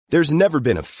There's never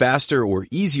been a faster or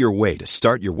easier way to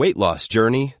start your weight loss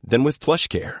journey than with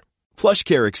PlushCare.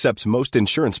 PlushCare accepts most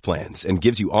insurance plans and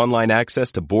gives you online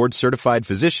access to board-certified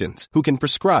physicians who can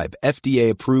prescribe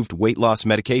FDA-approved weight loss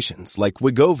medications like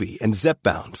Wegovy and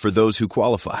Zepbound for those who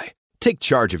qualify. Take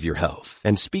charge of your health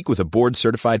and speak with a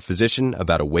board-certified physician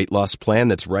about a weight loss plan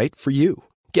that's right for you.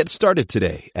 Get started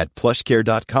today at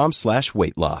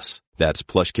plushcare.com/weight loss. That's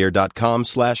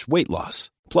plushcare.com/weight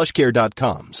loss.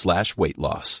 plushcare.com/weight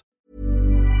loss.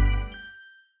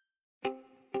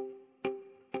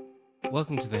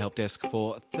 Welcome to the Help Desk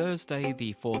for Thursday,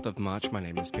 the 4th of March. My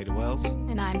name is Peter Wells.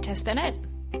 And I'm Tess Bennett.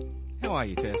 How are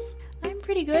you, Tess? I'm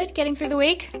pretty good, getting through the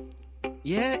week.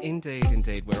 Yeah,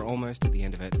 indeed. We're almost at the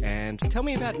end of it. And tell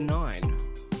me about Nine.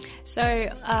 So,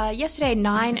 yesterday,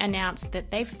 Nine announced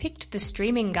that they've picked the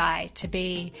streaming guy to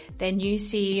be their new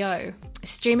CEO.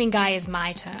 Streaming guy is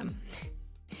my term.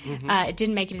 It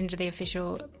didn't make it into the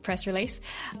official press release.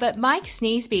 But Mike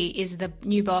Sneesby is the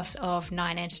new boss of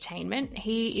Nine Entertainment.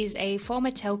 He is a former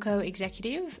telco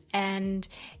executive and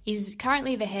is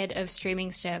currently the head of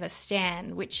streaming service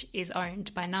Stan, which is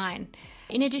owned by Nine.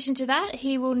 In addition to that,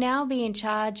 he will now be in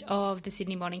charge of the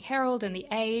Sydney Morning Herald and The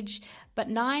Age, but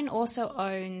Nine also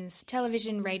owns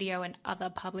television, radio and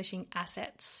other publishing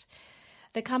assets.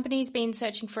 The company's been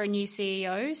searching for a new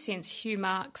CEO since Hugh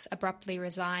Marks abruptly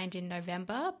resigned in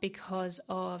November because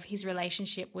of his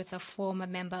relationship with a former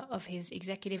member of his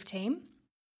executive team.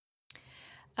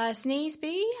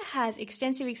 Sneesby has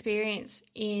extensive experience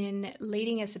in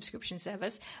leading a subscription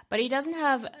service, but he doesn't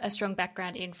have a strong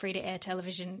background in free-to-air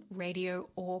television, radio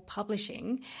or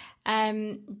publishing.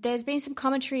 There's been some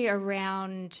commentary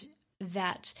around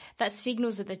that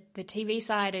signals that the TV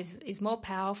side is more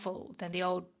powerful than the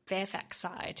old Fairfax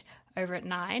side over at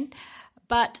Nine.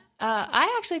 But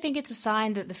I actually think it's a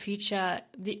sign that the future,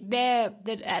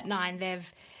 that at Nine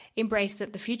they've embraced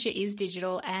that the future is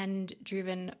digital and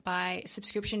driven by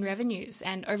subscription revenues.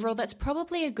 And overall, that's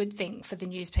probably a good thing for the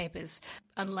newspapers,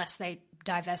 unless they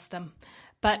divest them.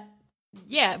 But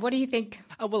yeah, what do you think?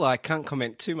 Well, I can't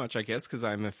comment too much, I guess, because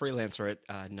I'm a freelancer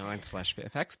at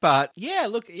Nine/Fairfax. But yeah,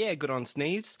 good on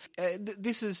Sneeves.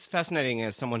 This is fascinating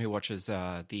as someone who watches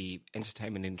the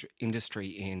entertainment industry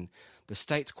in the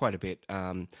States quite a bit.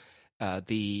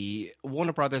 The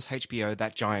Warner Brothers, HBO,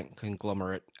 that giant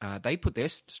conglomerate, they put their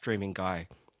streaming guy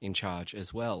in charge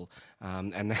as well.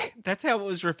 And that's how it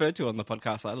was referred to on the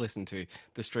podcast I listened to,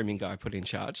 the streaming guy put in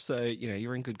charge. So,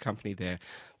 you're in good company there.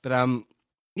 But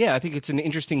yeah, I think it's an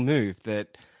interesting move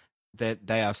that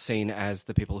they are seen as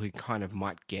the people who kind of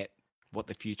might get what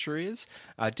the future is.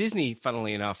 Disney,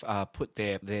 funnily enough, put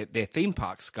their theme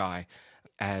parks guy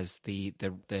as the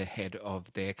head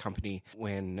of their company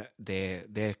when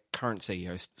their current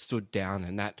CEO stood down,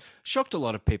 and that shocked a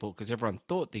lot of people because everyone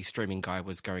thought the streaming guy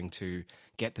was going to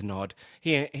get the nod.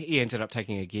 He ended up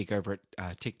taking a gig over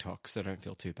at TikTok, so don't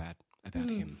feel too bad about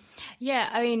him. Yeah,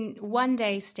 I mean, one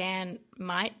day Stan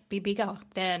might be bigger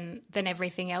than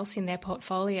everything else in their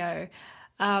portfolio.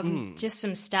 Just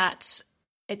some stats.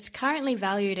 It's currently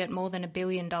valued at more than $1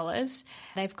 billion.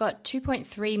 They've got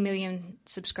 2.3 million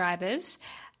subscribers,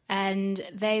 and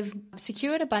they've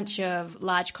secured a bunch of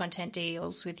large content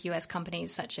deals with US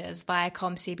companies such as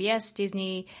Viacom, CBS,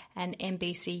 Disney, and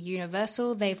NBC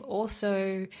Universal. They've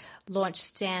also launched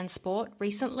Stan Sport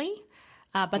recently.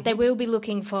 But they will be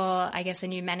looking for, I guess, a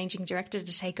new managing director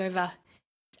to take over,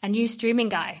 a new streaming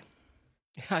guy.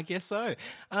 I guess so.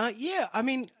 Yeah, I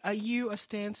mean, are you a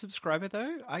Stan subscriber,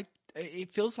 though?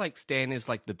 It feels like Stan is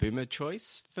like the boomer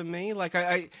choice for me. Like,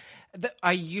 I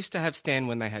used to have Stan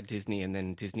when they had Disney, and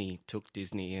then Disney took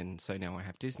Disney, and so now I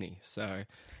have Disney, so...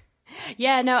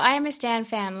 Yeah, no, I am a Stan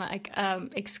fan, like,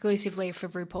 exclusively for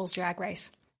RuPaul's Drag Race.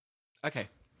 Okay,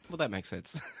 well, that makes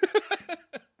sense.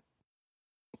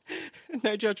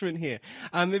 No judgment here.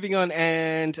 Moving on,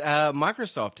 and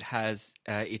Microsoft has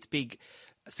its big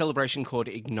celebration called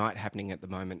Ignite happening at the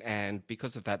moment, and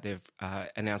because of that, they've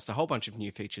announced a whole bunch of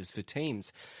new features for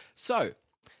Teams. So,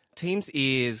 Teams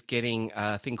is getting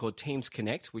a thing called Teams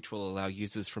Connect, which will allow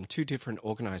users from 2 different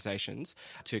organizations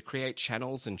to create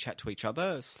channels and chat to each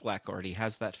other. Slack already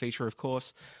has that feature, of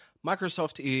course.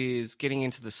 Microsoft is getting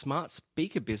into the smart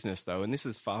speaker business, though, and this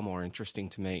is far more interesting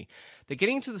to me. They're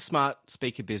getting into the smart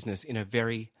speaker business in a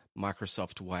very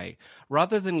Microsoft way.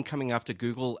 Rather than coming after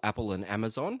Google, Apple, and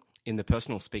Amazon in the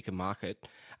personal speaker market,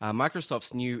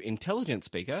 Microsoft's new intelligent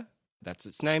speaker, that's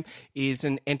its name, is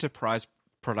an enterprise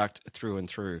product through and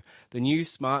through. The new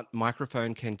smart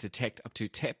microphone can detect up to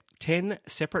 10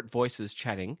 separate voices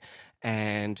chatting,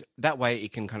 and that way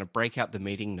it can kind of break out the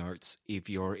meeting notes if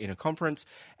you're in a conference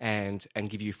and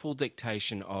give you full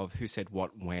dictation of who said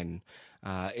what when.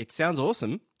 It sounds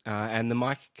awesome. And the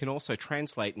mic can also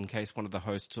translate in case one of the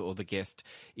hosts or the guest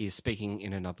is speaking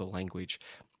in another language.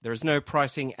 There is no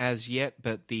pricing as yet,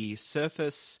 but the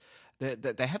Surface,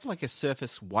 they have like a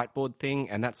Surface whiteboard thing,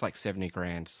 and that's like 70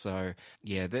 grand. So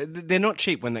yeah, they're not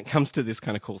cheap when it comes to this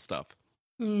kind of cool stuff.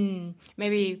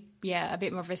 Maybe, a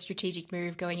bit more of a strategic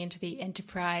move going into the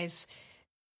enterprise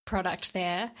product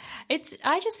there.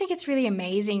 I just think it's really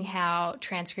amazing how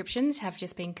transcriptions have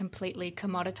just been completely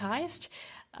commoditized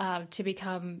to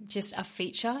become just a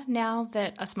feature now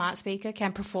that a smart speaker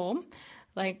can perform.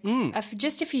 Like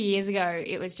just a few years ago,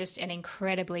 it was just an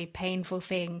incredibly painful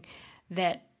thing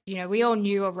that, we all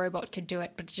knew a robot could do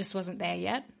it, but it just wasn't there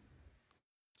yet.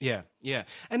 Yeah.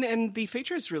 And the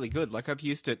feature is really good. Like I've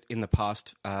used it in the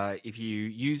past. If you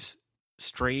use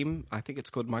Stream, I think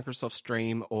it's called Microsoft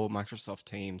Stream, or Microsoft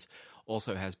Teams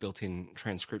also has built-in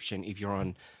transcription if you're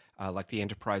on like the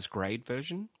enterprise grade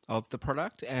version of the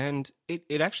product, and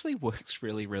it actually works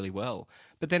really, really well.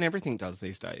 But then everything does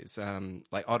these days.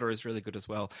 Like Otter is really good as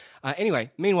well. Anyway,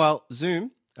 meanwhile,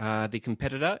 Zoom, the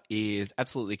competitor, is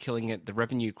absolutely killing it. The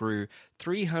revenue grew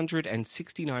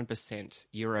 369%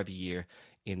 year over year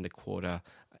in the quarter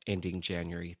ending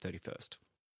January 31st.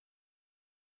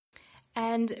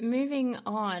 And moving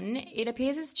on, it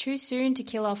appears it's too soon to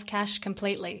kill off cash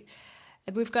completely.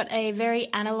 We've got a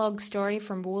very analogue story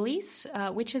from Woolies,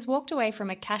 which has walked away from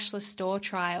a cashless store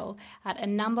trial at a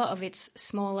number of its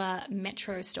smaller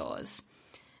metro stores.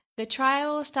 The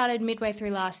trial started midway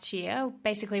through last year,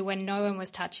 basically when no one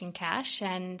was touching cash,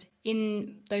 and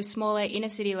in those smaller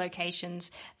inner-city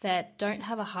locations that don't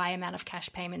have a high amount of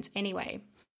cash payments anyway.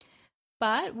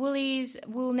 But Woolies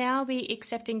will now be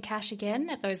accepting cash again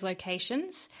at those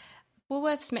locations.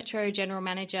 Woolworths Metro General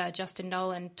Manager Justin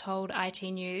Nolan told IT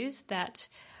News that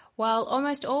while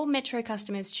almost all Metro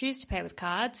customers choose to pay with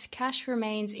cards, cash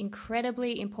remains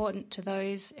incredibly important to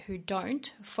those who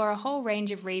don't, for a whole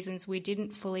range of reasons we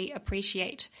didn't fully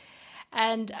appreciate.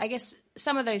 And I guess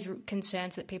some of those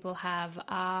concerns that people have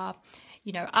are,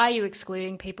 are you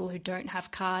excluding people who don't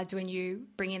have cards when you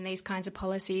bring in these kinds of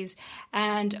policies?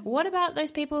 And what about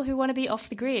those people who want to be off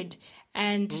the grid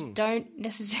and don't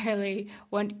necessarily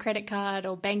want credit card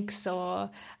or banks or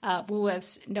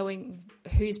Woolworths knowing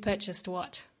who's purchased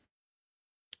what?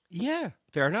 Yeah,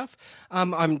 fair enough.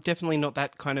 I'm definitely not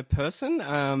that kind of person.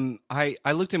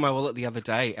 I looked in my wallet the other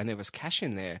day and there was cash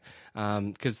in there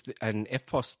because an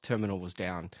FPOS terminal was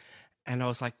down. And I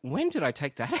was like, when did I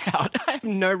take that out? I have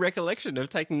no recollection of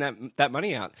taking that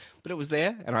money out. But it was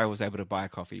there and I was able to buy a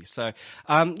coffee. So,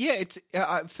 it's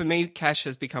for me, cash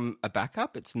has become a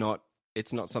backup. It's not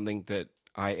something that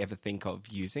I ever think of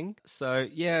using. So,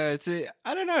 yeah,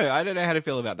 I don't know. I don't know how to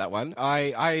feel about that one.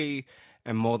 I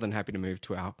am more than happy to move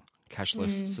to our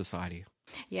cashless society.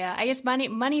 Yeah, I guess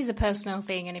money is a personal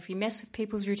thing. And if you mess with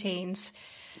people's routines...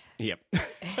 Yep.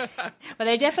 Well,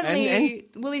 they definitely,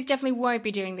 Woolies definitely won't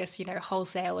be doing this,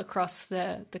 wholesale across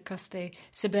the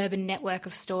suburban network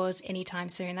of stores anytime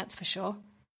soon. That's for sure.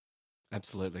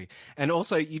 Absolutely. And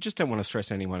also, you just don't want to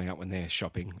stress anyone out when they're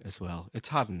shopping as well. It's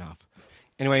hard enough.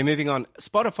 Anyway, moving on.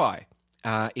 Spotify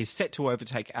is set to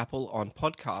overtake Apple on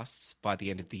podcasts by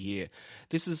the end of the year.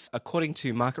 This is according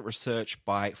to market research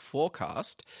by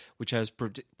Forecast, which has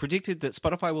predicted that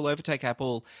Spotify will overtake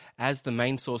Apple as the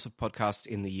main source of podcasts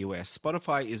in the US.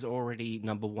 Spotify is already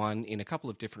number one in a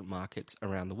couple of different markets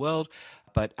around the world,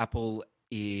 but Apple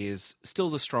is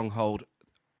still the stronghold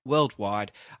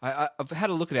worldwide. I've had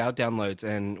a look at our downloads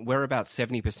and we're about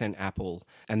 70% Apple,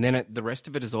 and then the rest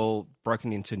of it is all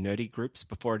broken into nerdy groups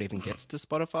before it even gets to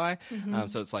Spotify.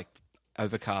 So it's like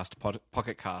Overcast,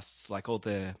 Pocket Casts, like all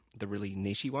the really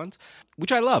nichey ones,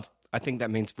 which I love. I think that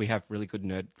means we have really good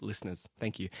nerd listeners.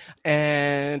 Thank you.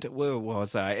 And where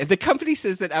was I? The company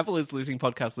says that Apple is losing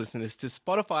podcast listeners to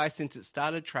Spotify since it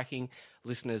started tracking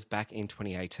listeners back in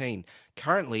 2018.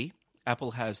 Currently,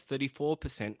 Apple has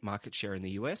 34% market share in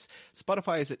the US.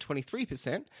 Spotify is at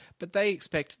 23%, but they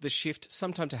expect the shift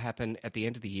sometime to happen at the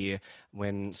end of the year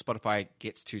when Spotify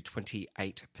gets to 28%.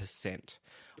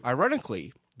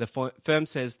 Ironically, the firm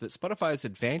says that Spotify's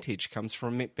advantage comes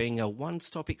from it being a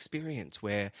one-stop experience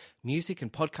where music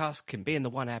and podcasts can be in the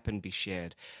one app and be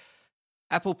shared.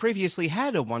 Apple previously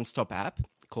had a one-stop app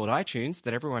called iTunes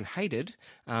that everyone hated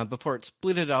before it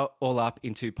split it all up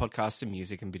into podcasts and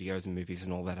music and videos and movies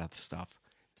and all that other stuff.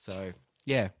 So,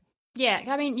 yeah. Yeah,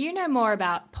 I mean, you know more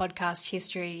about podcast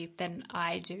history than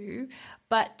I do,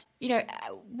 but,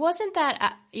 wasn't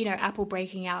that, Apple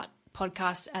breaking out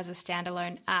podcasts as a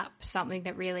standalone app something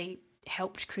that really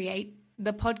helped create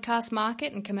the podcast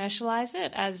market and commercialize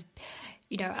it as...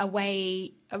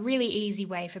 a really easy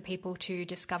way for people to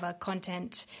discover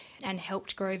content, and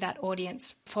helped grow that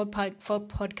audience for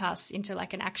podcasts into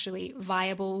like an actually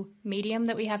viable medium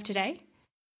that we have today?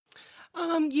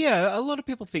 Yeah, a lot of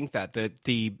people think that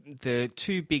the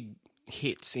two big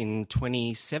hits in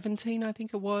 2017, I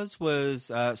think it was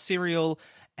Serial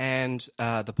and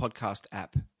the podcast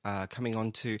app coming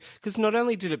on to, because not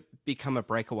only did it become a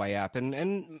breakaway app,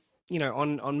 and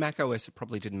on Mac OS it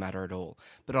probably didn't matter at all,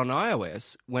 but on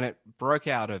iOS, when it broke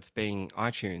out of being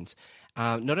iTunes,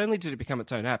 not only did it become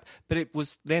its own app, but it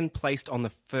was then placed on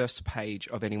the first page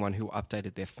of anyone who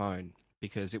updated their phone,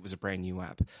 because it was a brand new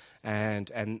app.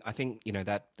 And I think,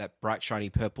 that bright, shiny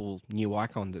purple new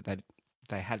icon that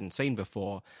they hadn't seen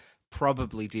before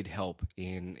probably did help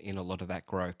in a lot of that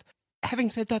growth.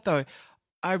 Having said that, though,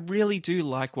 I really do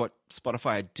like what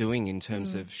Spotify are doing in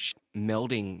terms of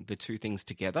melding the two things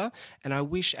together. And I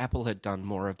wish Apple had done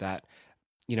more of that,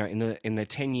 in the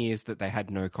 10 years that they had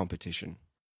no competition.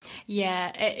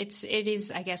 Yeah, it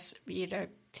is, I guess,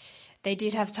 they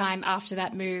did have time after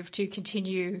that move to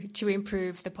continue to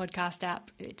improve the podcast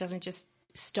app. It doesn't just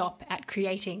stop at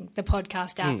creating the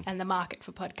podcast app and the market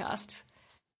for podcasts.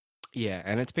 Yeah,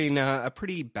 and it's been a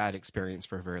pretty bad experience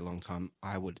for a very long time,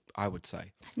 I would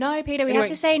say. No, Peter, we have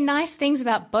to say nice things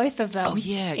about both of them. Oh,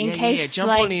 yeah, in case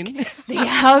jump on in. The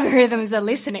algorithms are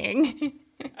listening.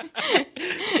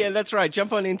 Yeah, that's right.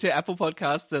 Jump on into Apple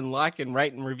Podcasts and like and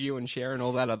rate and review and share and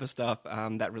all that other stuff.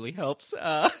 That really helps.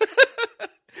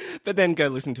 But then go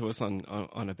listen to us on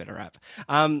a better app.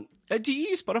 Do you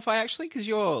use Spotify, actually? Because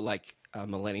you're like a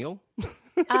millennial.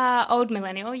 Old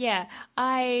millennial, yeah.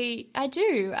 I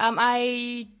do.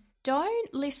 I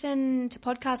don't listen to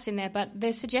podcasts in there, but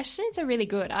the suggestions are really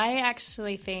good. I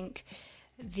actually think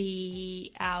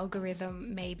the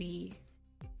algorithm maybe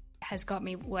has got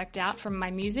me worked out from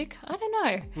my music. I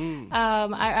don't know.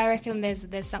 I reckon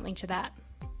there's something to that.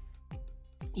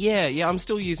 Yeah, I'm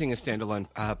still using a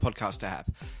standalone podcast app,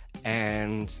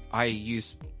 and I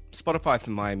use Spotify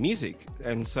for my music,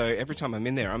 and so every time I'm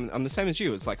in there, I'm the same as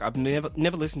you. It's like I've never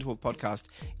listened to a podcast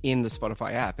in the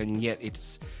Spotify app, and yet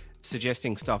it's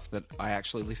suggesting stuff that I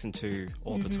actually listen to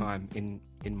all the time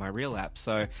in my real app.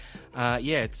 So,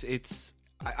 it's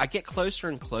I get closer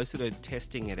and closer to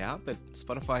testing it out, but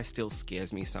Spotify still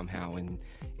scares me somehow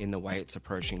in the way it's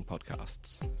approaching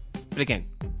podcasts. But again,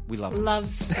 we love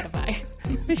Spotify.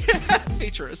 Yeah,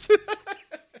 feature us.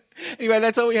 Anyway,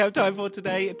 that's all we have time for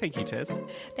today. Thank you, Tess.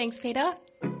 Thanks, Peter.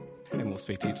 And we'll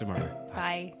speak to you tomorrow.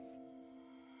 Bye.